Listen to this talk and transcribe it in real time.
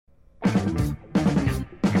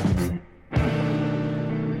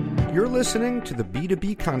You're listening to the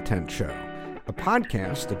B2B Content Show, a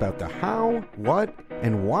podcast about the how, what,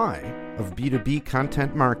 and why of B2B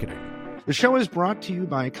content marketing. The show is brought to you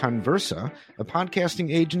by Conversa, a podcasting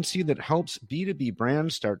agency that helps B2B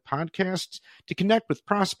brands start podcasts to connect with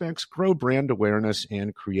prospects, grow brand awareness,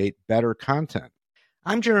 and create better content.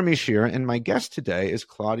 I'm Jeremy Shear, and my guest today is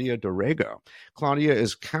Claudia Dorego. Claudia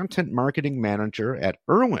is Content Marketing Manager at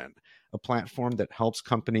Irwin, a platform that helps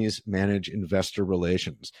companies manage investor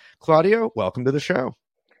relations. Claudia, welcome to the show.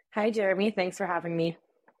 Hi, Jeremy. Thanks for having me.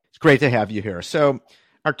 It's great to have you here. So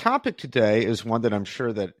our topic today is one that I'm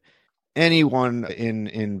sure that anyone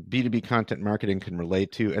in B2B content marketing can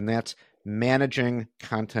relate to, and that's managing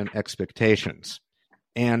content expectations.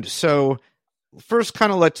 And so first,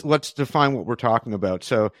 kind of let's define what we're talking about.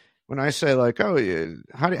 So when I say like, oh,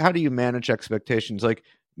 how do you manage expectations? Like,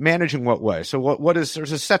 managing what way? So what is,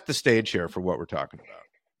 there's a set the stage here for what we're talking about.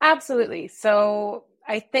 Absolutely. So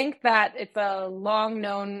I think that it's a long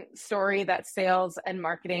known story that sales and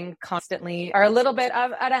marketing constantly are a little bit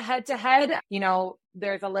at a head to head. You know,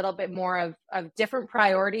 there's a little bit more of different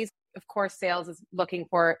priorities. Of course, sales is looking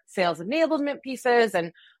for sales enablement pieces,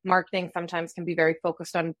 and marketing sometimes can be very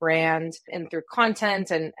focused on brand and through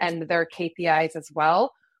content and their KPIs as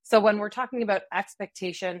well. So when we're talking about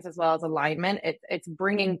expectations as well as alignment, it's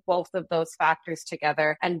bringing both of those factors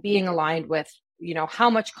together and being aligned with, you know, how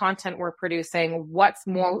much content we're producing, what's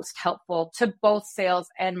most helpful to both sales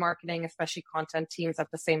and marketing, especially content teams at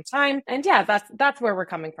the same time. And yeah, that's where we're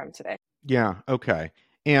coming from today. Yeah. Okay.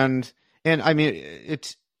 And I mean,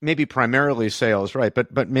 it's maybe primarily sales, right?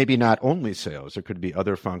 But maybe not only sales. There could be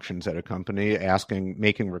other functions at a company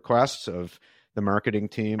making requests of the marketing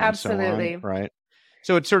team. Absolutely. And so on, right?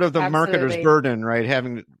 So it's sort of the marketer's burden, right?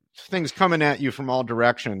 Having things coming at you from all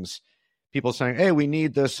directions. People saying, hey, we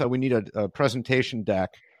need this. We need a presentation deck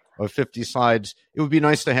of 50 slides. It would be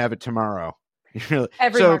nice to have it tomorrow.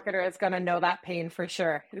 Every marketer is going to know that pain for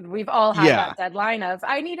sure. We've all had that deadline of,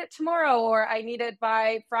 I need it tomorrow, or I need it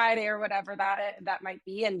by Friday, or whatever that might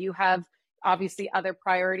be. And you have obviously other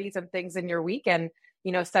priorities and things in your week. And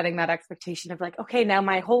you know, setting that expectation of like, okay, now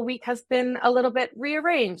my whole week has been a little bit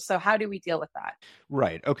rearranged. So how do we deal with that?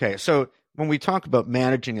 Right. Okay. So when we talk about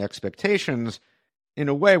managing expectations, in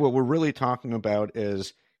a way, what we're really talking about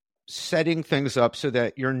is setting things up so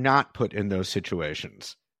that you're not put in those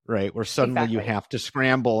situations, right? Where suddenly you have to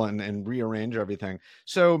scramble and rearrange everything.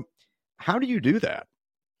 So how do you do that?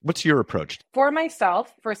 What's your approach? For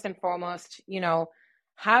myself, first and foremost, you know,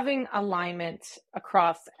 having alignment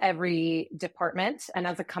across every department and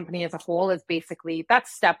as a company as a whole is basically,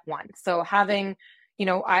 that's step one. So having, you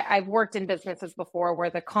know, I've worked in businesses before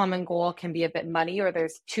where the common goal can be a bit muddy or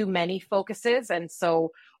there's too many focuses. And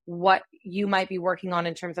so what you might be working on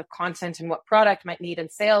in terms of content and what product might need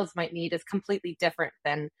and sales might need is completely different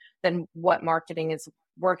than what marketing is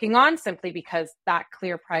working on, simply because that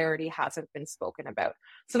clear priority hasn't been spoken about.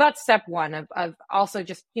 So that's step one of also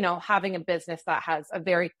just, you know, having a business that has a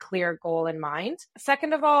very clear goal in mind.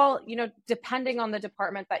 Second of all, you know, depending on the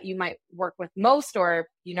department that you might work with most, or,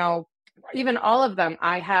 you know, even all of them,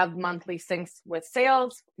 I have monthly syncs with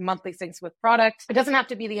sales, monthly syncs with product. It doesn't have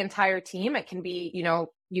to be the entire team. It can be, you know,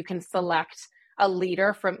 you can select a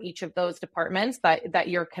leader from each of those departments that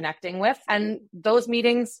you're connecting with. And those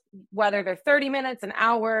meetings, whether they're 30 minutes, an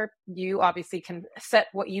hour, you obviously can set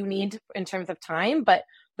what you need in terms of time, but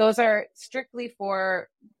those are strictly for,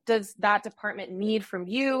 does that department need from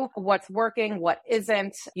you? What's working? What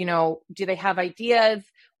isn't? You know, do they have ideas?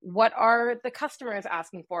 What are the customers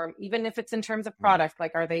asking for? Even if it's in terms of product,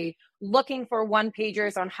 like, are they looking for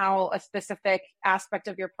one-pagers on how a specific aspect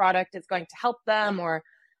of your product is going to help them, or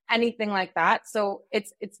anything like that? So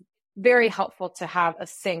it's very helpful to have a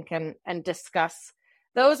sync and discuss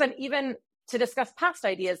those, and even to discuss past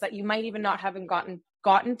ideas that you might even not have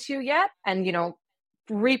gotten to yet, and, you know,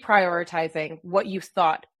 reprioritizing what you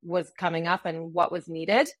thought was coming up and what was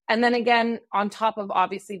needed. And then again, on top of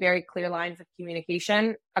obviously very clear lines of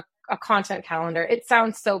communication, a content calendar. It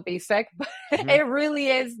sounds so basic, but it really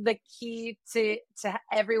is the key to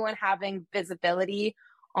everyone having visibility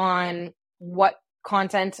on what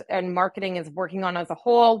content and marketing is working on as a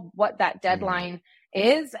whole, what that deadline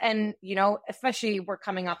is. And, you know, especially we're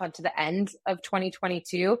coming up onto the end of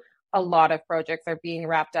 2022. A lot of projects are being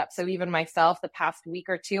wrapped up. So even myself, the past week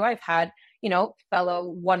or two, I've had, you know, fellow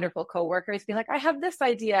wonderful coworkers be like, I have this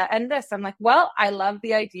idea and this. I'm like, well, I love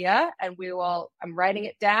the idea and I'm writing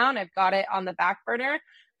it down. I've got it on the back burner,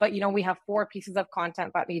 but, you know, we have 4 pieces of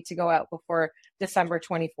content that need to go out before December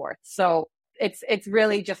 24th. So it's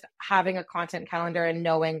really just having a content calendar and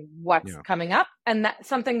knowing what's coming up, and that's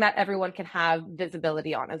something that everyone can have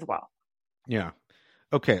visibility on as well. Yeah.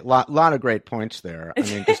 Okay, lot of great points there. I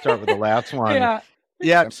mean, to start with the last one. Yeah.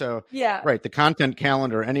 Yeah. So, Yeah. right. The content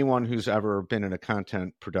calendar, anyone who's ever been in a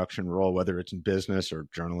content production role, whether it's in business or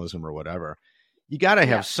journalism or whatever, you got to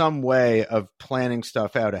have some way of planning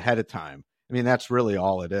stuff out ahead of time. I mean, that's really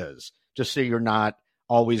all it is. Just so you're not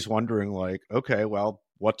always wondering like, okay, well,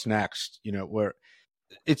 what's next? You know,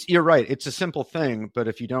 you're right. It's a simple thing, but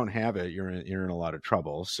if you don't have it, you're in a lot of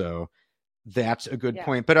trouble. So that's a good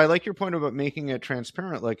point. But I like your point about making it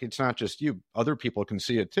transparent. Like it's not just you, other people can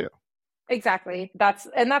see it too. Exactly. That's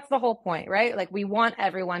the whole point, right? Like we want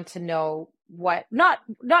everyone to know what, not,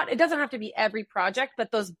 it doesn't have to be every project,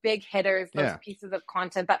 but those big hitters, those pieces of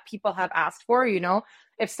content that people have asked for, you know,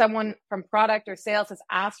 if someone from product or sales has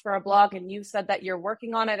asked for a blog and you said that you're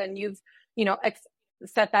working on it and you've, you know,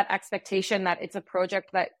 set that expectation that it's a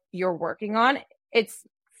project that you're working on, it's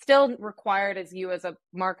still required as you as a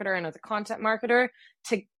marketer and as a content marketer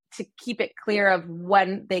to keep it clear of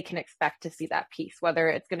when they can expect to see that piece, whether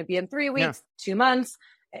it's going to be in 3 weeks, 2 months,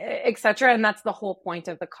 etc. And that's the whole point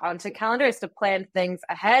of the content calendar, is to plan things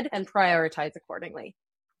ahead and prioritize accordingly.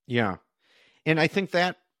 Yeah. And I think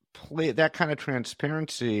that kind of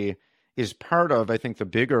transparency is part of, I think, the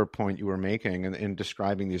bigger point you were making in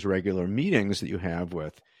describing these regular meetings that you have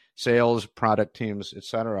with sales, product teams,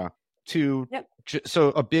 etc. So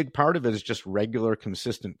a big part of it is just regular,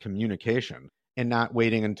 consistent communication. And not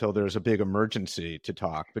waiting until there's a big emergency to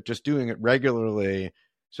talk, but just doing it regularly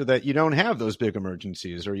so that you don't have those big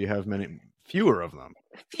emergencies, or you have fewer of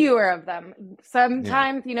them.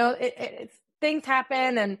 Sometimes, you know, things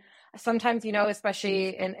happen, and sometimes, you know,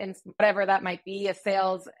 especially in whatever that might be, a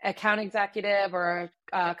sales account executive or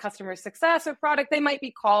a customer success or product, they might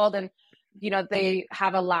be called and, you know, they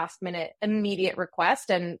have a last minute immediate request,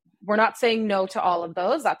 and we're not saying no to all of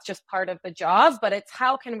those. That's just part of the job, but it's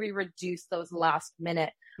how can we reduce those last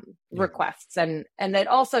minute requests? And it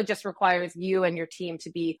also just requires you and your team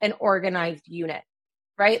to be an organized unit,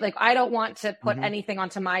 right? Like I don't want to put anything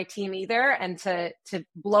onto my team either and to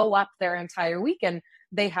blow up their entire week. And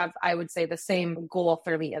they have, I would say, the same goal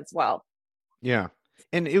for me as well. Yeah.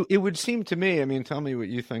 And it would seem to me, I mean, tell me what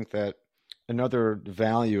you think, that another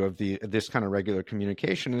value of this kind of regular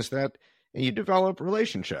communication is that you develop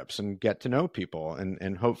relationships and get to know people,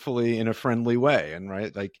 and hopefully in a friendly way. And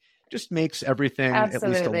right, like just makes everything at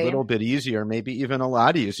least a little bit easier, maybe even a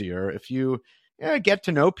lot easier if you get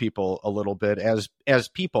to know people a little bit as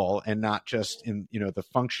people, and not just in, you know, the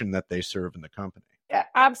function that they serve in the company. Yeah,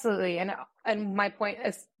 absolutely. And my point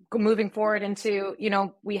is moving forward into, you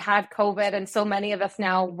know, we had COVID and so many of us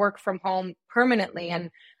now work from home permanently. And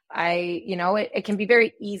it can be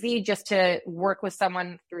very easy just to work with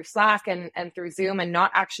someone through Slack and through Zoom and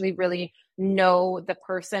not actually really know the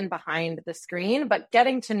person behind the screen, but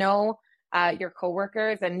getting to know your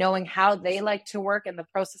coworkers and knowing how they like to work and the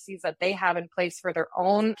processes that they have in place for their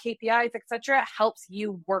own KPIs, etc., helps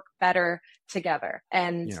you work better together.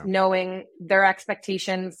 And knowing their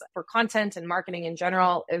expectations for content and marketing in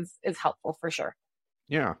general is helpful for sure.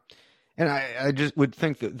 Yeah. And I just would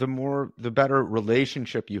think that the better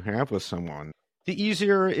relationship you have with someone, the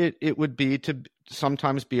easier it would be to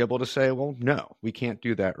sometimes be able to say, well, no, we can't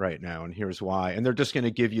do that right now, and here's why. And they're just going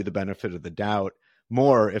to give you the benefit of the doubt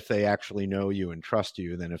more if they actually know you and trust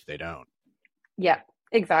you than if they don't. Yeah,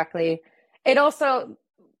 exactly. It also,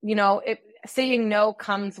 you know, saying no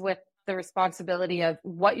comes with the responsibility of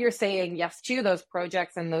what you're saying yes to, those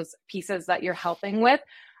projects and those pieces that you're helping with.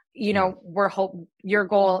 You know, your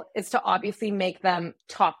goal is to obviously make them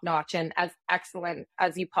top notch and as excellent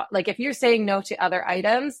as you like. If you're saying no to other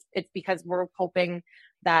items, it's because we're hoping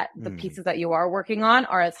that the pieces that you are working on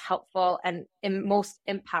are as helpful and most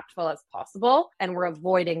impactful as possible. And we're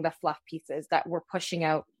avoiding the fluff pieces that we're pushing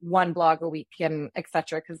out one blog a week and et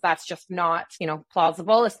cetera, because that's just not, you know,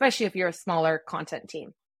 plausible, especially if you're a smaller content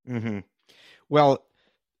team. Mm-hmm. Well,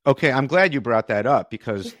 okay, I'm glad you brought that up,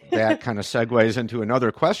 because that kind of segues into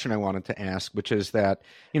another question I wanted to ask, which is that,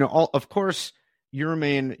 you know, of course, your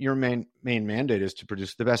main mandate is to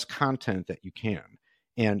produce the best content that you can,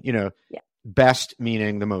 and you know, best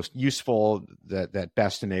meaning the most useful, that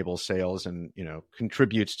best enables sales and, you know,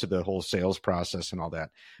 contributes to the whole sales process and all that.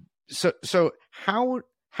 So how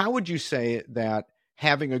would you say that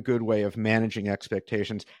having a good way of managing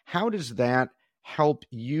expectations, how does that help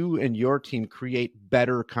you and your team create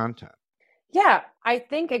better content? Yeah, I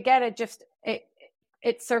think again,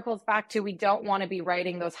 it circles back to, we don't want to be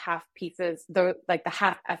writing those half pieces, the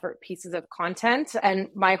half effort pieces of content. And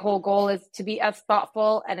my whole goal is to be as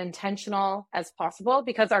thoughtful and intentional as possible,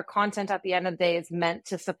 because our content at the end of the day is meant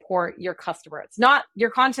to support your customer. Your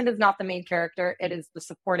content is not the main character. It is the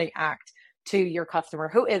supporting act to your customer,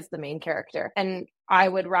 who is the main character. And I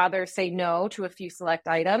would rather say no to a few select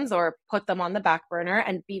items or put them on the back burner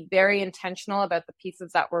and be very intentional about the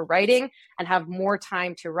pieces that we're writing and have more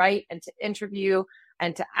time to write and to interview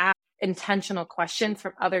and to ask intentional questions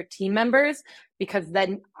from other team members, because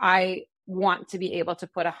then I want to be able to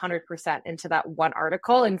put 100% into that one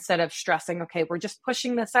article instead of stressing, okay, we're just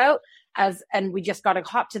pushing this out and we just got to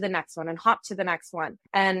hop to the next one and hop to the next one.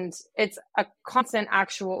 And it's a constant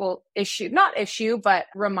actual but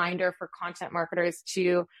reminder for content marketers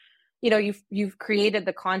to, you've created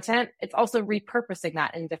the content. It's also repurposing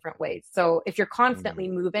that in different ways. So if you're constantly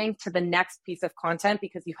moving to the next piece of content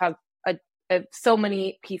because you have so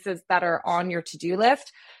many pieces that are on your to-do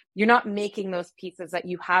list, you're not making those pieces that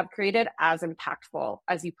you have created as impactful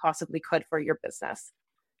as you possibly could for your business.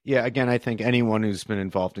 Yeah, again, I think anyone who's been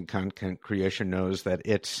involved in content creation knows that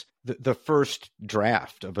it's the first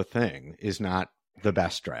draft of a thing is not the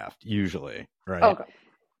best draft usually, right? Oh,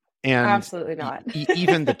 and absolutely not.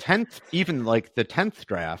 even the 10th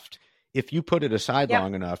draft, if you put it aside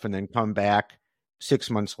long enough and then come back 6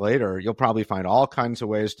 months later, you'll probably find all kinds of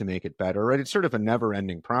ways to make it better, right? It's sort of a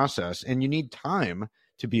never-ending process, and you need time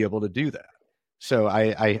to be able to do that. So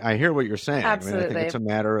I hear what you're saying. Absolutely. I think it's a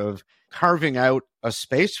matter of carving out a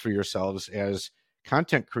space for yourselves as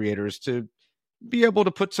content creators to be able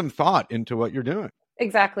to put some thought into what you're doing.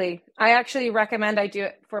 Exactly. I actually recommend I do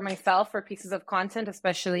it for myself for pieces of content,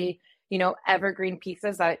 especially, evergreen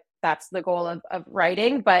pieces. That's the goal of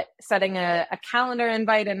writing, but setting a calendar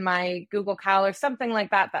invite in my Google Cal or something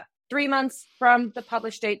like that 3 months from the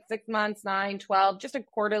published date, 6 months, 9, 12, just a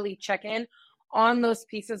quarterly check-in on those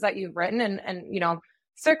pieces that you've written and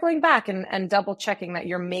circling back and double checking that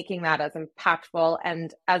you're making that as impactful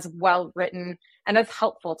and as well written and as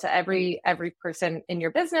helpful to every person in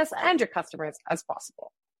your business and your customers as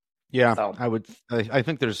possible. Yeah, so. I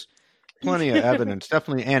think there's plenty of evidence,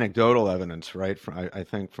 definitely anecdotal evidence, right? I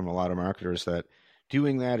think from a lot of marketers that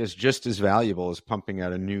doing that is just as valuable as pumping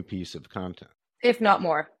out a new piece of content. If not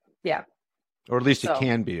more. Yeah. Or at least it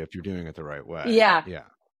can be if you're doing it the right way. Yeah. Yeah.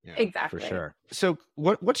 Yeah, exactly. For sure. So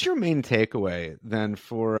what's your main takeaway then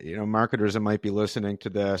for, marketers that might be listening to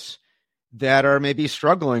this that are maybe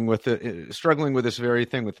struggling with this very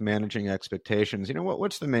thing with managing expectations?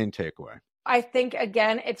 What's the main takeaway? I think,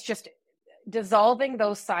 again, it's just dissolving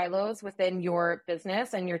those silos within your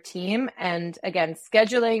business and your team. And again,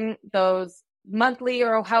 scheduling those monthly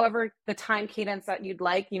or however the time cadence that you'd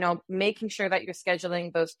like, making sure that you're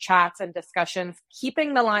scheduling those chats and discussions,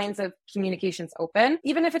 keeping the lines of communications open,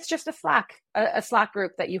 even if it's just a Slack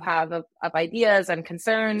group that you have of ideas and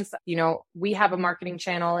concerns. We have a marketing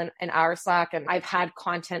channel in our Slack, and I've had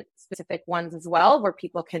content specific ones as well where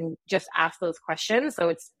people can just ask those questions.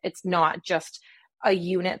 So it's not just a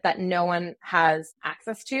unit that no one has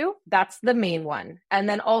access to. That's the main one. And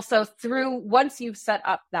then also once you've set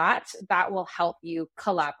up that will help you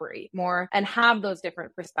collaborate more and have those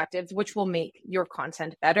different perspectives, which will make your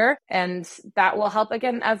content better. And that will help,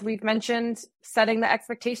 again, as we've mentioned, setting the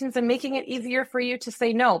expectations and making it easier for you to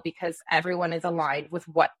say no, because everyone is aligned with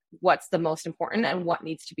what's the most important and what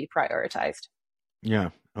needs to be prioritized.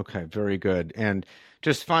 Yeah. Okay. Very good. And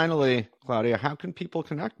just finally, Claudia, how can people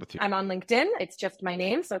connect with you? I'm on LinkedIn. It's just my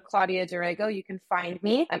name. So Claudia Dorego, you can find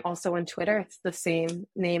me. I'm also on Twitter. It's the same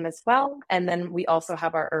name as well. And then we also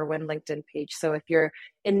have our Irwin LinkedIn page. So if you're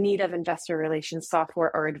in need of investor relations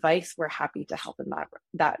software or advice, we're happy to help in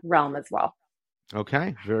that realm as well.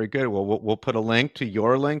 Okay. Very good. Well, we'll put a link to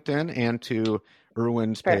your LinkedIn and to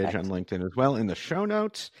Irwin's page on LinkedIn as well in the show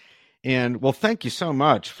notes. And well, thank you so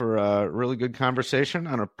much for a really good conversation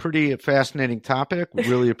on a pretty fascinating topic.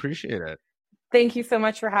 Really appreciate it. Thank you so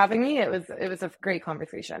much for having me. It was a great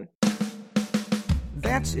conversation.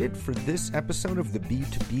 That's it for this episode of the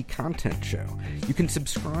B2B Content Show. You can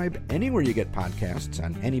subscribe anywhere you get podcasts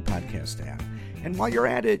on any podcast app. And while you're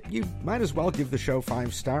at it, you might as well give the show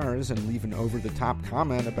 5 stars and leave an over-the-top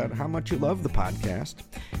comment about how much you love the podcast.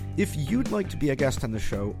 If you'd like to be a guest on the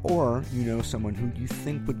show, or you know someone who you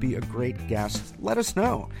think would be a great guest, let us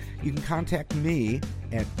know. You can contact me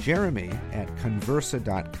at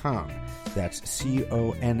jeremy@conversa.com. That's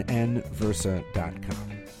CONN Versa.com.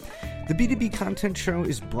 The B2B Content Show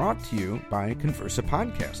is brought to you by Conversa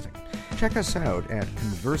Podcasting. Check us out at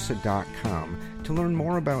conversa.com to learn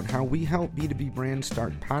more about how we help B2B brands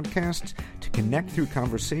start podcasts to connect through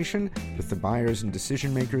conversation with the buyers and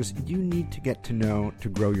decision makers you need to get to know to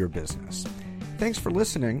grow your business. Thanks for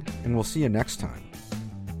listening, and we'll see you next time.